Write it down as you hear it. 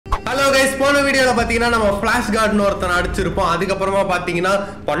போன வீடியோல பாத்தீங்கன்னா நம்ம ஃபிளாஷ் கார்டுன்னு ஒருத்தனை அடிச்சிருப்போம். அதுக்கப்புறமா பாத்தீங்கன்னா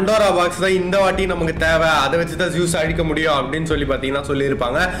பண்டோரா பாக்ஸ் தான் இந்த வாட்டி நமக்கு தேவை, அதை வச்சுதான் ஜூஸ் அடிக்க முடியும் அப்படின்னு சொல்லி பாத்தீங்கன்னா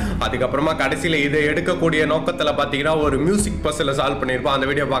சொல்லியிருப்பாங்க. அதுக்கப்புறமா கடைசியில இதை எடுக்கக்கூடிய நோக்கத்துல பாத்தீங்கன்னா ஒரு மியூசிக் பஸ்ல சால்வ் பண்ணிருப்போம். அந்த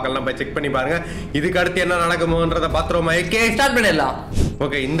வீடியோ பார்க்கலாம், போய் செக் பண்ணி பாருங்க. இதுக்கு அடுத்து என்ன நடக்குமோன்றத பாத்துருவோம். ஸ்டார்ட் பண்ணிடலாம்.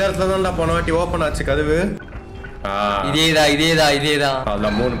 ஓகே, இந்த இடத்துல தான் போன வாட்டி ஓபன் ஆச்சு கதவு. இதேதான்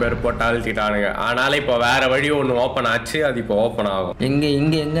அதான் 3 பேர் போட்டு அழுத்திட்டானுங்க. ஆனாலும் இப்போ வேற வழி ஒண்ணு ஓபன் ஆச்சு, அது இப்போ ஓபன் ஆகும்.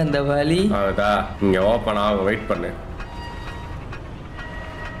 எங்க அந்த வழி? அதுதான் இங்க ஓபன் ஆகும், வெயிட் பண்ணு.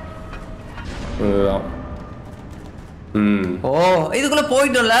 ஓ, இதுக்குள்ள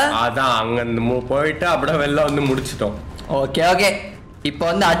போயிட்டோம்ல. அதான் அங்க போயிட்டு அப்படியே வெளில வந்து முடிச்சிட்டோம். ஓகே இப்போ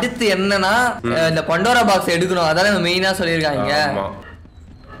வந்து அடுத்து என்னன்னா இந்த பண்டோரா பாக்ஸ் எடுக்கணும், அதான் மெயினா சொல்லியிருக்காங்க.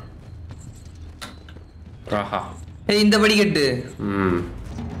 இந்த படிக்கட்டு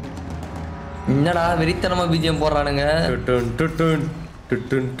என்னடா வெறித்தனமா பிஜிஎம் போடுறானுங்க.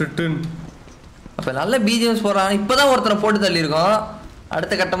 அப்ப நல்ல பிஜிஎம்ஸ் போடுறாங்க. இப்பதான் ஒருத்தனை போட்டு தள்ளி இருக்கோம்.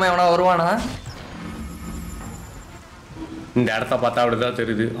 அடுத்த கட்டமா எவனா வருவானா? இந்த இடத்த பார்த்தா அப்படிதான்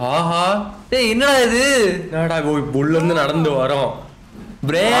தெரியுது. ஆஹா, என்னடா இது? என்னடா உள்ள இருந்து நடந்து வரோம்.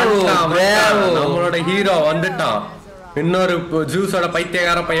 நம்மளோட ஹீரோ வந்துட்டான். இன்னொரு ஜூஸோட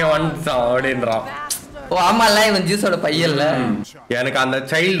பைத்தியக்கார பையன் வந்துட்டான் அப்படின்றான். ஓ ஆமால, இவன் ஜூஸோட பையன்ல. எனக்கு அந்த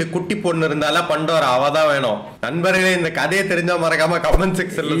சைல்டு குட்டி பொண்ணு இருந்தால பண்டோரா அவதான் வேணும். நண்பர்களே, இந்த கதையை தெரிஞ்சா மறக்காம கமெண்ட்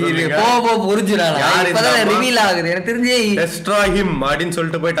செக்ஷன்ல சொல்லுங்க. புரிஞ்சுறாங்க, இப்பதான் ரிவீல் ஆகுது. எனக்கு தெரிஞ்சு டெஸ்ட்ராய் ஹிம் அப்படின்னு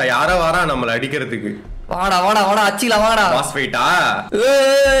சொல்லிட்டு போயிட்டா. யாரோ வரா நம்மள அடிக்கிறதுக்கு. வாடா அச்சில வாடா. பாஸ் ஃபைட்டா?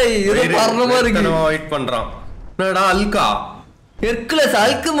 ஏய் இது பறமா இருக்கு. வெயிட் பண்றான். என்னடா அல்கா? ஹெர்குலஸ்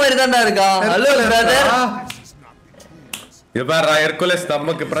அல்கு மாதிரி தான்டா இருக்கா. Hello brother. இது பாரு, ஹெர்குலஸ்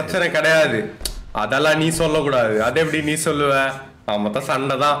நமக்கு பிரச்சனை கிடையாது, அதெல்லாம் நீ சொல்ல கூடாது. அது எப்படி நீ சொல்லுவ? மொத்தம்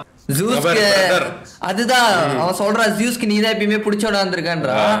சண்டை தான். அதுதான் அவன் சொல்றான், ஜூஸ்க்கு நீ தான் எப்பயுமே பிடிச்சோட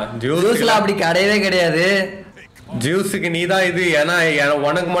வந்திருக்கான்றா. ஜூஸ்ல அப்படி கிடையவே கிடையாது. ஜூஸுக்கு நீ தான் இது, ஏன்னா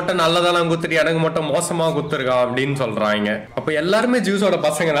உனக்கு மட்டும் நல்லதெல்லாம் குத்துட்டு எனக்கு மட்டும் மோசமா குத்துருக்கான் அப்படின்னு சொல்றாங்க. அப்ப எல்லாருமே ஜூஸோட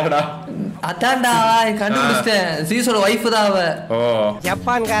பசங்களாடா? அதான்டா கண்டுபிடிச்சிட்டேன், ஜூஸோட வைஃப் தான் அவ. ஓ,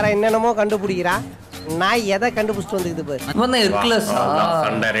 ஜப்பான்காரன் என்னென்னமோ கண்டுபிடிக்கிறா, நான் எதை கண்டுபிடிச்சிட்டு வந்துக்குது பாரு. இவன் தான் ஹெர்குலஸ்.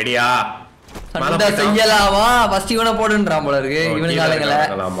 சண்டை ரெடியா? சண்டை செய்யலாமா? ஃபர்ஸ்ட் இவனை போடுன்றான் போல இருக்கு. இவனுக்கு ஆளுங்கள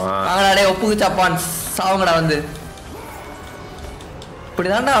வாங்கடா, ஒப்புக்கு சப்பான் சாவங்கடா வந்து.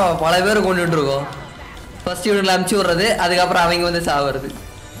 இப்படிதான்டா பல பேர் கொண்டுட்டு இருக்கோம். ஃபர்ஸ்ட் இவனுக்கு அனுப்பிச்சு விடுறது, அதுக்கப்புறம் அவங்க வந்து சாவுறது.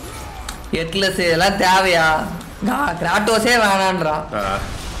 ஹெர்குலஸ் எல்லாம் தேவையா? கிராட்டோஸே வேணான்றான்.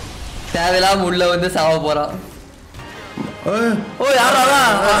 தேவையில்லாம உள்ள வந்து சாவ போறான். ஓ யாரா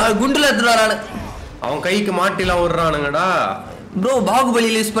குண்டுல எடுத்துட்டு வரானு. அவன் கைக்கு மாட்டிலாம் விடுறானுங்கடா. ப்ரோ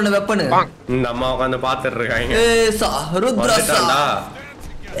பாகுபலியில யூஸ் பண்ண வெப்பன். இந்த அம்மா உட்காந்து பாத்துட்டு இருக்காங்க. ருத்ரஸா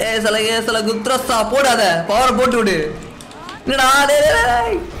சல குத்ரஸா போடாத, பவர் போட்டு விடு. என்னடா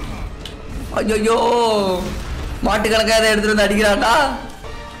டேய், ஐயோ மாட்டு கணக்காத எடுத்துட்டு வந்து அடிக்கிறான்டா.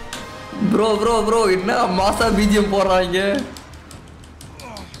 ப்ரோ என்ன மாசா பிஜிஎம் போடுறாங்க.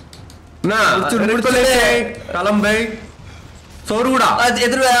 கிளம்பை சொருடா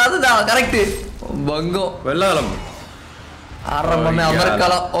எதிர்வே. அதுதான் கரெக்ட். பங்கம் வெள்ளம் ஆரம்பமே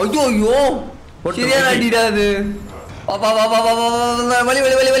அமர்க்கலாம். ஐயோ சரியான அடிடா அது. வலி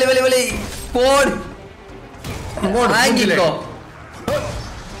போடு வாங்கிக்கோ.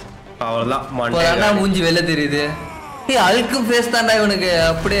 அவ்வளவுதான், மூஞ்சி வெளில தெரியுது. அழுக்கு ஃபேஸ் தான்டா இவனுக்கு.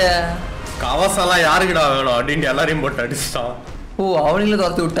 அப்படியே கவசம்லாம் யாருக்குடா வேணும் அப்படின்னு எல்லாரையும் போட்டு அடிச்சிட்டான். ஓ அவனுங்கள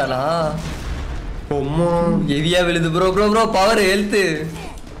துரத்து விட்டானா? ஹெவியா விழுது. Bro power health.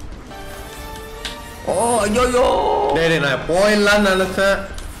 ஓ ஐயோ டேய், நான் போயிடலாம்னு நினைச்சேன்.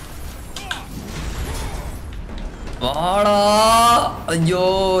 வாடா. ஐயோ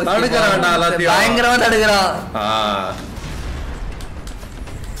தடுக்கிறான்டா, எல்லாத்தையும் பயங்கரமா தடுக்கிறான்.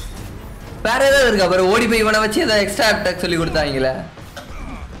 வேற ஏதாவது இருக்கா பாரு? ஓடி போய் இவனை வச்சு ஏதாவது எக்ஸ்ட்ரா அட்டாக் சொல்லி கொடுத்தாங்களே.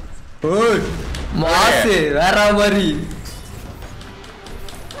 மாசு வேற மாதிரி.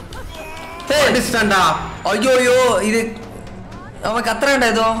 ஐயோ இது அவன் கத்துறான்டா.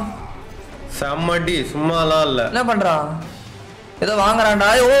 ஏதோ செம்மடி, சும்மாலாம் இல்ல. என்ன பண்றான்? ஏதோ வாங்குறான்டா.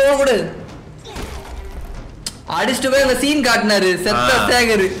 ஓ கொடு. அடிச்சுட்டு போய் அந்த சீன் காட்டினாரு. செத்த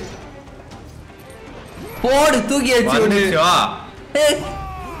சேகர் போடு, தூக்கி அடிச்சு.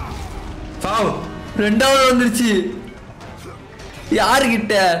 ரெண்டாவது வந்துருச்சு.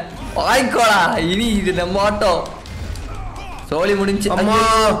 யாருகிட்ட வாய்க்கோடா, இனி இது நம்ம ஆட்டம். சோழி முடிஞ்சு. அம்மா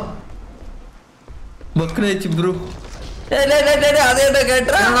பக்ரேச்சு ப்ரோ. அதே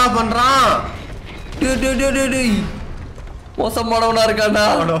கேட்டுறான். என்ன பண்றான்? மோசமானவனா இருக்காண்டா.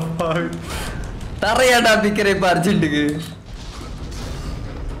 தரையாடா பிக்கிறேன் இப்ப அர்ஜென்ட்டுக்கு.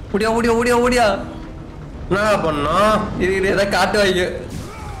 ஓடியா. என்ன பண்ணா? இது ஏதாவது காட்டுவாங்க.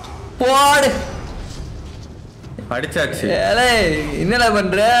 போடு. அடிச்சாச்சு. என்னடா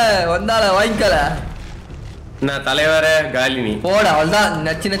பண்ற? வந்தால வாங்கிக்கல. நான் தலைவர காலினி போட அவள்தான்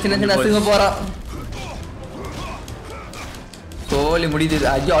நச்சு நச்சு நச்சு நசுங்க போறான். கோலி முடியுது.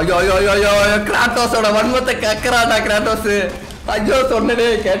 ஐயோ ஐயோ ஐயோ ஐயோ கிராட்டோஸோட வன்மத்தை கக்கறாடா கிராட்டோஸ். ஐயோ சொன்னதே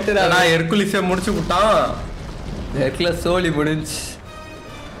கேட்டுடா. நான் ஹெர்குலிஸை முடிச்சு விட்டான். ஹெர்குலஸ் சோலி முடிஞ்சு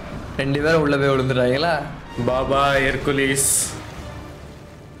 2 பேரும் உள்ள போய் விழுந்துட்டாங்களா? பாபா ஹெர்குலிஸ்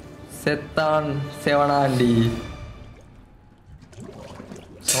செத்தான் செவனாண்டி.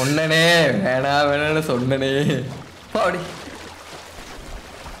 சொன்னனே வேணா வேணான்னு சொன்னனே. பாடி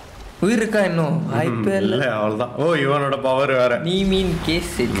உயிர் இருக்கா இன்னும்? வாய்ப்பே இல்ல. அவ்வளவுதான். ஓ இவனோட பவர் வேற. நீ மீன்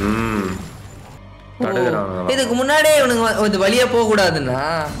கேஸ் இதுக்கு முன்னாடியே இவனுக்கு வழியா போக கூடாதுன்னா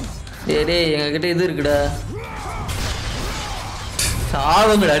டே எங்க கிட்ட இது இருக்குடா.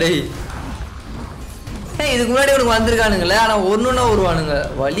 சாவுங்கடா டேய். இதுக்கு முன்னாடி இவனுக்கு வந்திருக்கானுங்களே, ஆனா ஒண்ணுன்னா வருவானுங்க,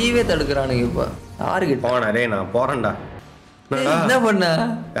 வழியவே தடுக்கிறானுங்க. இப்ப யாருக்கிட்ட போனே நான் போறேன்டா. என்ன பண்ண?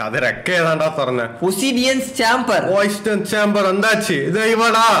 அது ரெக்கைய தான்டா திறந்தேன். பொசிடியன்ஸ் சாம்பர். பாய்ஸ்டன் சாம்பர் வந்தாச்சு. இது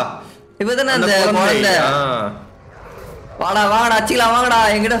இவடா. இவதானே அந்த குழந்தை. வாடா வாங்கடா அச்சிக்கலாம் வாங்கடா.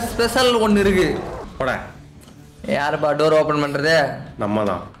 என்கிட்ட ஸ்பெஷல் ஒன்னு இருக்கு. போடா. யாருப்பா டோர் ஓபன் பண்றது? நம்ம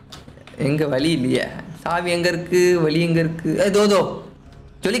தான். எங்க வழி இல்லையே. சாவி எங்க இருக்கு? வழி எங்க இருக்கு? தோ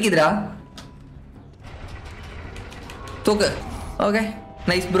சொல்லிக்குதுடா. தூக்கு. Okay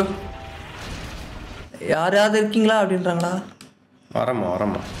nice bro. யாராவது இருக்கீங்களா அப்படின்றாங்களா?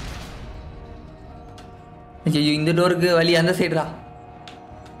 வரமா. ஐயோ இந்த டோருக்கு வழி அந்த சைடுடா.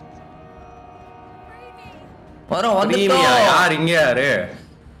 வரோம் வந்துட்டோம். யார் இங்க யாரு?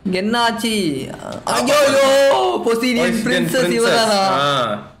 என்ன ஆச்சு? ஐயோ பொசிடியன் பிரின்சஸ் இவதானா?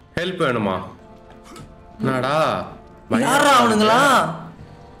 ஹெல்ப் வேணுமா? என்னடா யாரா அவனுங்களா?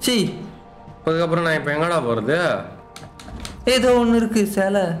 சீ அதுக்கப்புறம் நான் இப்ப எங்கடா போறது? ஏதோ ஒண்ணு இருக்கு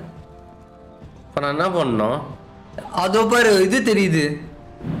சேலை. இப்ப நான் என்ன பண்ணணும்? அதோ பாரு இது தெரியுது.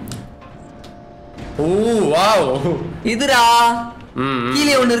 ஓ வாவ் இதுடா.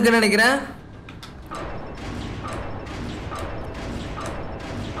 கீழே ஒண்ணு இருக்குன்னு நினைக்கிறேன்.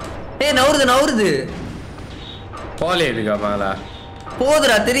 நவுறுது போலே இருக்கா மேல?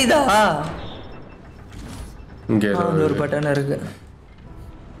 போதுடா தெரியுதா? இங்க ஒரு பட்டன் இருக்கு.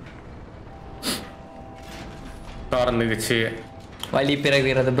 திறந்துக்குச்சு. வழி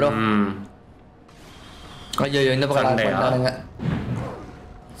பிறகுறது ப்ரோ. ஐயோ இந்த பக்கம்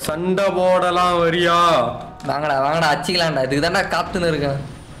சண்டை போடலாம் வரியா? வாங்கடா அச்சிக்கலாம்டா. இதுக்கு தான்டா காத்துன்னு இருக்கேன்.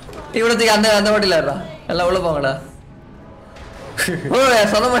 இவ்வளோத்துக்கு அந்த வாட்டில இருடா. எல்லாம் உள்ள போங்கடா.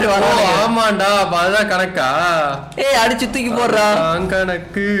 சொன்ன மாதிரி வர. ஆமாண்டா அதுதான் கணக்கா? அடிச்சு தூக்கி போடுறா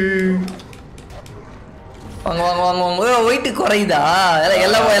கணக்கு. வாங்க வெயிட் குறையுதா?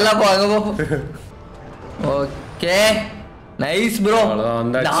 எல்லாம் போ அங்க போ. Okay nice bro.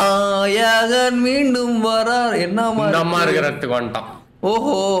 நாயகன் மீண்டும் வரார். என்னமா இருக்கிறதுக்கு வந்துட்டான்.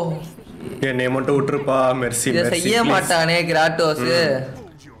 ஓஹோ என்னை மட்டும் விட்டுருப்பா. மெர்சி செய்ய மாட்டானே கிராட்டோஸ்.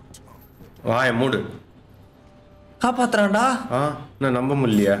 வாய மூடு. காப்பாத்துறான்டா. நான் நம்ப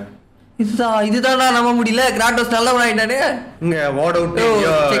முடியலையா? இதுதான்டா நம்ப முடியல. கிராட்டோஸ் நல்லவன் ஆயிட்டானே. இங்க ஓட விட்டு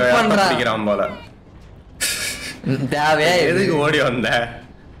செக் பண்றான் போல. தேவையா எதுக்கு ஓடி வந்த?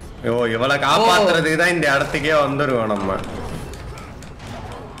 இவளை காப்பாத்துறதுக்கு தான் இந்த இடத்துக்கே வந்துருவோம் நம்ம.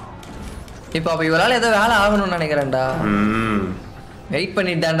 இப்ப அப்ப இவரால ஏதோ வேலை ஆகணும்னு நினைக்கிறேன்டா. வெயிட்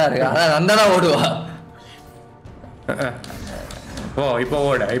பண்ணிட்டான்டா இருக்கு. அதான் வந்தாடா ஓடுவா. இப்ப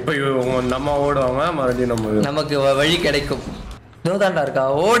ஓட. இப்ப நம்ம ஓடுவாங்க மறுபடியும் நமக்கு வழி கிடைக்கும். இதோதான்டா இருக்கா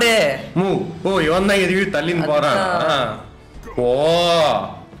ஓடு. இவன் தான் எதுவே தள்ளின்னு போறான்.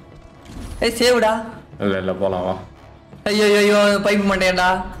 சேவுடா. இல்ல போலாம் வா. ஐயோ பைப் மாட்டேன்டா.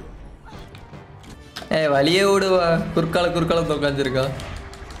 வழியே ஓடுவா. குறுக்கால உட்காந்துருக்கா.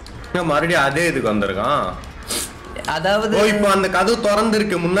 மறுபடியும் அதே இதுக்கு வந்திருக்கான். அதாவது இப்ப அந்த கதவு திறந்து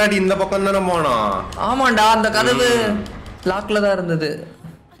இருக்கு. முன்னாடி இந்த பக்கம் தானே போனோம். ஆமாண்டா அந்த கதவு லாக்ல தான் இருந்தது.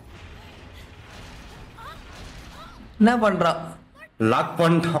 என்ன பண்றான்? லாக்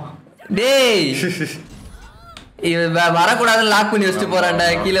பண்ணிட்டான். டேய் வரக்கூடாதுன்னு லாக் பண்ணி வச்சுட்டு போறான்டா.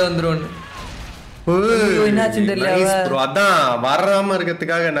 கீழே வந்துரும். என்னாச்சுன்னு தெரியல. அதான் வராம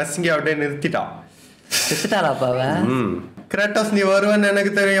இருக்கிறதுக்காக நசுங்கி அப்படியே நிறுத்திட்டான். செத்துட்டாளாப்பாவ? கிராட்டோஸ் நீ வருவேன்னு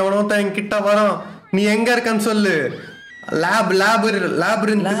எனக்கு தெரியும். எவனோ தான் என்கிட்ட வரான். நீ எங்க இருக்கன்னு சொல்லு. லேப்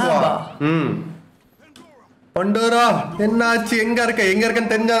பண்டோரா என்னாச்சு? எங்க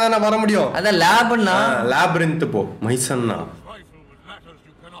இருக்கன்னு தெரிஞ்சாதானே வர முடியும். அதான் லேப்னா லேப்ரின்த் போ மைசன்னா.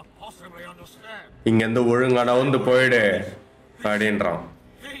 இங்க இருந்து ஒழுங்கான வந்து போயிடு அப்படின்றான்.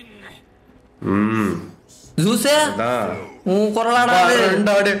 ஜூஸே உன் குரலாடா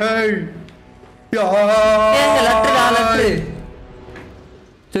ரெண்டாடு. லெட்டர்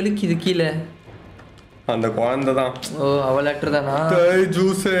ஜொலிக்குது கீழே. அந்த குழந்தை தான். ஓ அவ லெட்டர் தானா?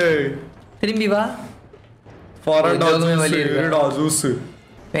 ஜூஸ் திரும்பி வா. ஜூஸ்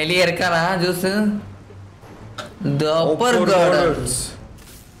வெளியே இருக்கானா juice? The upper gardens.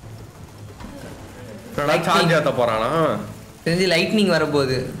 Charge ஏத்த போறானா? தெரிஞ்சு லைட்னிங்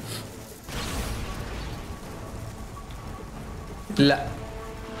வரப்போகுது. இல்ல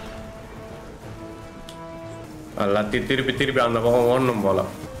எல்லாத்தையும் திருப்பி திருப்பி அந்த பக்கம் ஓடணும் போல.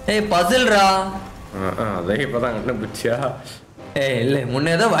 ஏய் பசில்ரா. அதே இப்பதான் கண்டுபிடிச்சியா? ஏய் இல்ல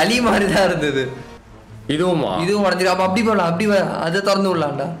முன்ன ஏதோ வலி மாதிரி தான் இருந்தது. இதுவுமா? இதுவும் உடஞ்சிருக்கு. அப்ப அப்படி போகலாம், அப்படி அதை திறந்து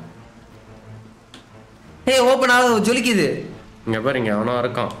விடலாம்டா. ஏய் ஓப்பன் ஆகுது, ஜொலிக்குது. இங்க பாருங்க எவனோ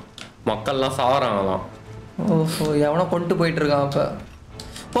இருக்கான், மக்கள்லாம் சாவறாங்களாம். ஓஹோ எவனோ கொண்டு போயிட்டு இருக்கான். அப்ப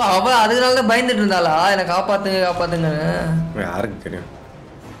ஓ அவ அதுனால தான் பயந்துட்டு இருந்தாளா என்னை காப்பாத்துங்க காப்பாத்துங்க? யாருக்கு தெரியும்?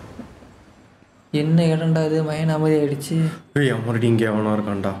 என்ன இடம்டா இது? மயன் அமைதி ஆயிடுச்சு. மறுபடியும் இங்கே எவனோ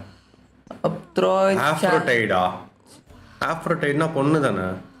இருக்கான்டா. ஆஃப்ரோடைடா? ஆஃப்ரோடைட்னா பொண்ணு தானே?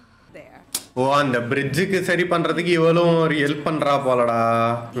 ஓ அந்த பிரிட்ஜுக்கு சரி பண்றதுக்கு இவளும் ஒரு ஹெல்ப் பண்றா போலடா.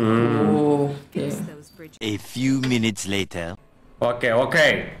 Okay. A few minutes later. Okay okay.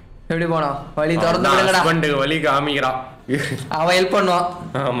 எப்படி போனா? வழி திறந்து விடுங்கடா. ஹஸ்பண்டுக்கு வழி காமிக்கிறா. அவன் ஹெல்ப் பண்ணுவான்.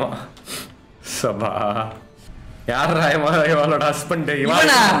 ஆமா. சபா யாரா இவளோட ஹஸ்பண்ட்?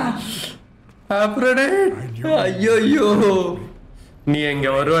 இவனா? ஆஃப்ரோடைட். ஐயோ ஐயோ நீ எங்க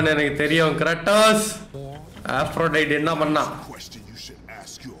வருவன்னு எனக்கு தெரியும் கிராட்டோஸ். ஆஃப்ரோடைட் என்ன பண்ணா?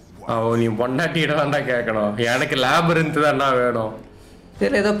 நீ பொண்டாட்டிடா கேட்கணும். எனக்கு லேப் இருந்து தான்டா வேணும்.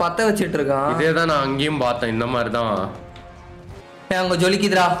 சரி ஏதோ பத்த வச்சிட்டு இருக்கான். இதே தான் நான் அங்கேயும் பார்த்தேன், இந்த மாதிரி தான். அங்க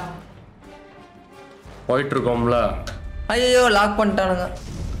ஜொலிக்குதுடா. போயிட்டு இருக்கோம்ல. ஐயோ லாக் பண்ணிட்டானுங்க.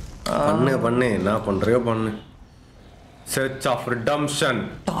 பண்ணு பண்ணு என்ன பண்றியோ பண்ணு. Search of redemption.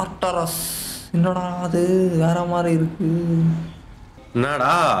 டார்டரஸ். என்னடா அது வேற மாதிரி இருக்கு.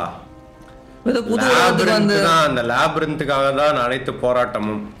 என்னடா ஏதோ புது உலகத்துக்கு வந்து அந்த லேபிரிந்துக்காக தான் அனைத்து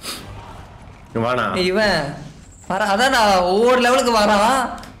போராட்டமும். வானா இவன் வர அதான் நான் ஒவ்வொரு லெவலுக்கு வரான்,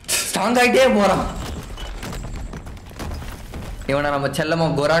 ஸ்ட்ராங் ஆகிட்டே போறான். இவனை நம்ம செல்லமா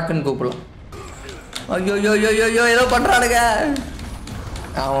கொராக்குன்னு கூப்பிடலாம். ஐயோ ஐயோ ஐயோ ஐயோ ஏதோ பண்றானுங்க.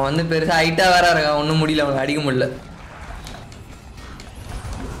 அவன் வந்து பெருசா ஹைட்டா வேற இருக்கான், ஒன்றும் முடியல அவனுக்கு அடிக்க முடியல.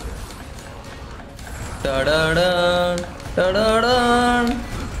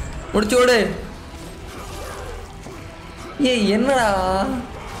 முடிச்சு விடு. ஏய் என்னடா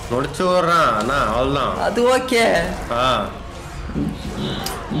முடிச்சு விடுறான். அண்ணா அவ்வளோதான். அது ஓகே.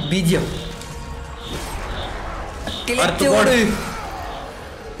 பிஜிஎம் கிளச்சு ஓடு.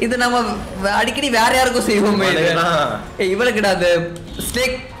 இது நம்ம அடிக்கடி வேற யாருக்கும் செய்வோமே. இவளுக்குடா அந்த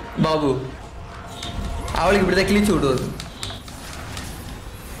ஸ்னேக் பாபு, அவளுக்கு இப்படிதான் கிழிச்சு விடுவது.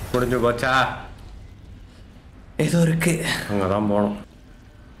 முடிஞ்சு போச்சா? ஏதோ இருக்கு, அங்கதான் போனோம்.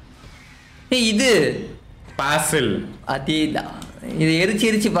 இது பாசில். அதேதான், இது எரிச்சு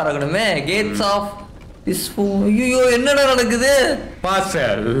எரிச்சு பறக்கணுமே. கேட்ஸ் ஆஃப் ஐயோ என்னடா நடக்குது?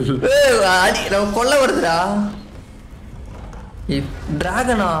 பாசல் அடி நம்ம கொல்ல வருதுடா.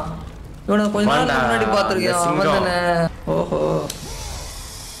 டிராகனா? இவனை கொஞ்ச நாள் முன்னாடி பார்த்துருக்கேன். அவன் தானே? ஓஹோ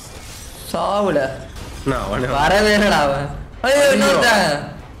சாவுல வரவே இல்லடா அவன். ஐயோ இன்னொருத்தன்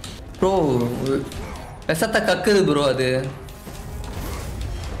ப்ரோ விஷத்தை கக்குது ப்ரோ. அது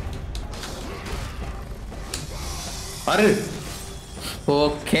அரு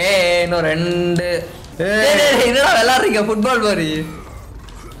ஓகே. இன்னும் ரெண்டு. என்னடா விளாடுறீங்க ஃபுட்பால் மாதிரி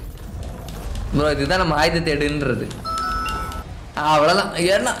ப்ரோ? இதுதான் நம்ம ஆயுதத்தை எடுன்றது. அவ்வளோதான்.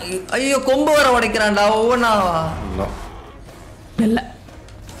 என்ன ஐயோ கொம்பு வர உடைக்கிறான்டா ஒவ்வொன்றா. இல்லை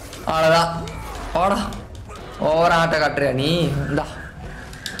அவ்வளோதான். ஓடா ஓவர ஆட்டை காட்டுறியா நீ? இந்தா.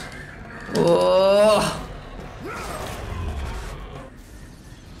 ஓ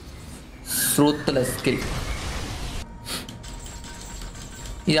ஸ்ரூத்தில் ஸ்கில்.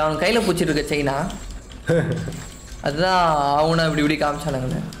 இது அவன் கையில் பிடிச்சிட்டு இருக்க செயினா? அதுதான் அவனை இப்படி இப்படி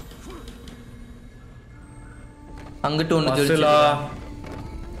காமிச்சானுங்களே. அங்கிட்டு ஒன்று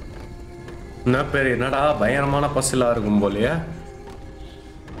என்ன பேர்? என்னடா பயங்கரமான பசிலா இருக்கும் போலயே.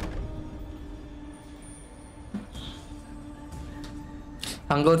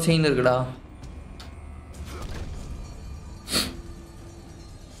 அங்க ஒரு செயின் இருக்குடா.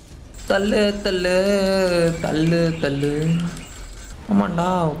 தள்ளு தள்ளு தள்ளு தள்ளு. ஆமாண்டா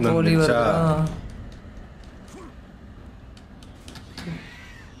கோழி வருதா?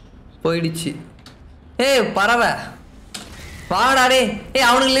 போயிடுச்சு. ஏய் பறவை வாடா டே. ஏய்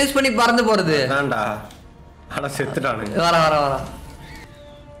அவனுக்கு யூஸ் பண்ணி பறந்து போறது வேண்டா. ஆனா செத்துட்டானுங்க. வர வர வர.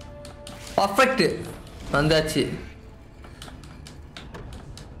 பர்ஃபெக்ட் வந்தாச்சு.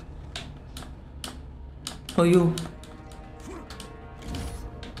 ஐயோ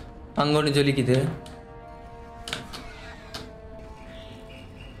அங்க ஒன்று சொல்லிக்குது.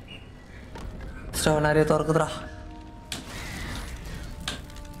 ஸ்டவ் நிறைய திறக்குதுடா.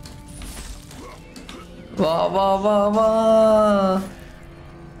 வா வா வா வா.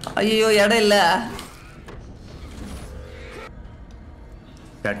 ஐயோ இடம் இல்ல.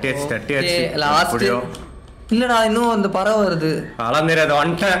 லாஸ்ட் இல்லடா, இன்னும் அந்த பறவை வருது. அலந்தேரத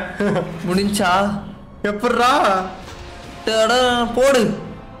வந்துட்டேன். முடிஞ்சா எப்படிடா போடு.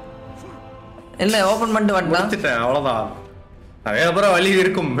 இல்ல ஓபன் பண்ணிட்டு வந்துட்டேன். அவ்வளவுதான். அதே அப்புறம் வலி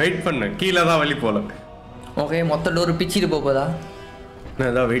இருக்கும். வெயிட் பண்ணு. கீழே தான் வலி போல. ஓகே, மொத்த டோர் பிச்சிட்டு போதா?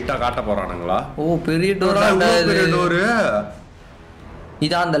 ஏதோ வெயிட்டா காட்ட போறானுங்களா? ஓ பெரிய டோர். பெரிய டோர்.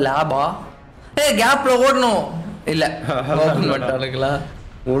 இதான் அந்த லேபா? ஏய் கேப்ல ஓடணும். இல்ல ஓபன் பண்ணிட்டானுங்களா?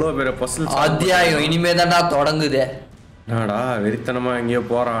 இவ்வளவு பெரிய பசில் அத்தியாயம் இனிமே தான்டா தொடங்குதே. என்னடா வெறித்தனமா எங்கேயோ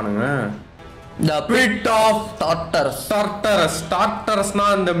போறானுங்க. The pit of Tartarus. டார்டரஸ்னா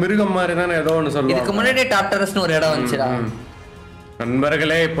அந்த மிருகம் மாதிரி தானே ஏதோ ஒன்று சொல்லுவாங்க. இதுக்கு முன்னாடி டார்டரஸ்னு ஒரு இடம் வந்துச்சுடா.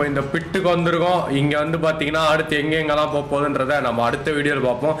 நண்பர்களே, இப்போ இந்த பிட்டுக்கு வந்திருக்கோம். இங்க வந்து பாத்தீங்கன்னா அடுத்து எங்கெங்கெல்லாம் போகுதுன்றத நம்ம அடுத்த வீடியோல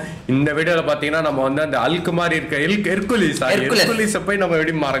பார்ப்போம். இந்த வீடியோல பாத்தீங்கன்னா நம்ம வந்து அந்த அல்கு மாதிரி இருக்க ஹெர்குலிஸ் போய் நம்ம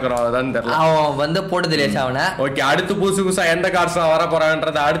எப்படி மறக்கிறோம் அதான் தெரியல. அவன் வந்து போடுது இல்லையா அவனை. ஓகே, அடுத்து புதுசா எந்த கார்ஸ் வர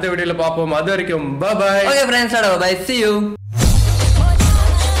போறாங்கன்றத அடுத்த வீடியோல பார்ப்போம். அது வரைக்கும் by by. Okay friends, by. See you.